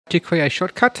to create a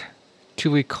shortcut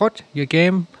to record your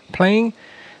game playing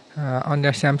on the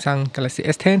Samsung Galaxy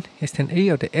S10,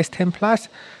 S10e or the S10 Plus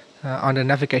on the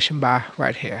navigation bar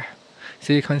right here.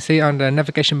 So you can see on the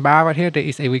navigation bar right here there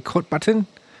is a record button.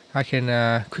 I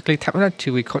can quickly tap on it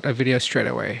to record a video straight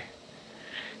away.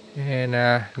 And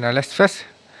now let's first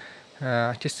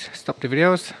just stop the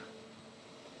videos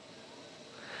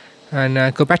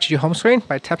and go back to your home screen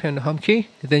by tapping on the home key.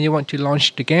 Then you want to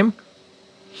launch the game,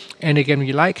 any game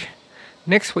you like.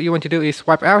 Next, what you want to do is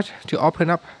swipe out to open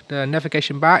up the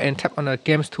navigation bar and tap on the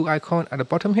Games 2 icon at the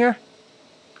bottom here.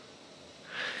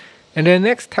 And then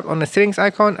next, tap on the settings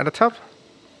icon at the top.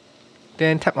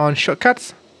 Then tap on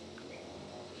shortcuts.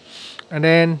 And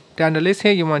then down the list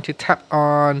here, you want to tap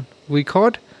on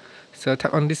record. So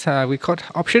tap on this record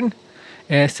option.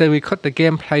 And so record the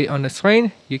gameplay on the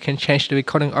screen. You can change the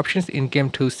recording options in Game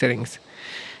 2 settings.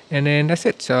 And then that's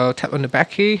it. So tap on the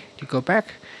back key to go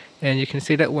back. And you can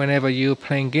see that whenever you're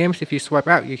playing games, if you swipe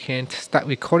out, you can start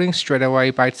recording straight away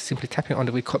by simply tapping on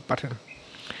the record button.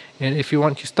 And if you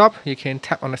want to stop, you can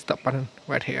tap on the stop button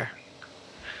right here.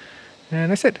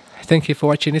 And that's it. Thank you for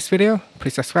watching this video.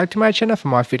 Please subscribe to my channel for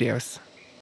more videos.